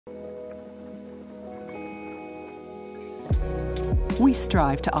We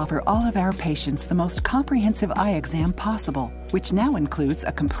strive to offer all of our patients the most comprehensive eye exam possible, which now includes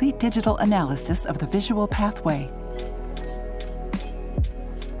a complete digital analysis of the visual pathway.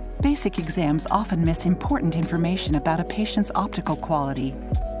 Basic exams often miss important information about a patient's optical quality.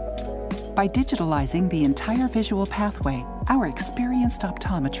 By digitalizing the entire visual pathway, our experienced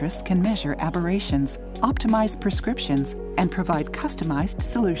optometrists can measure aberrations, optimize prescriptions, and provide customized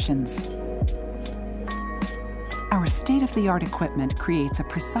solutions. Our state-of-the-art equipment creates a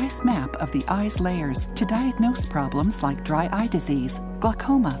precise map of the eye's layers to diagnose problems like dry eye disease,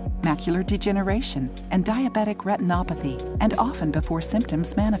 glaucoma, macular degeneration, and diabetic retinopathy, and often before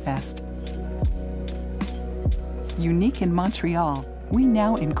symptoms manifest. Unique in Montreal, we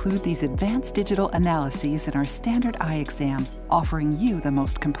now include these advanced digital analyses in our standard eye exam, offering you the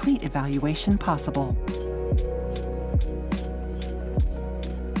most complete evaluation possible.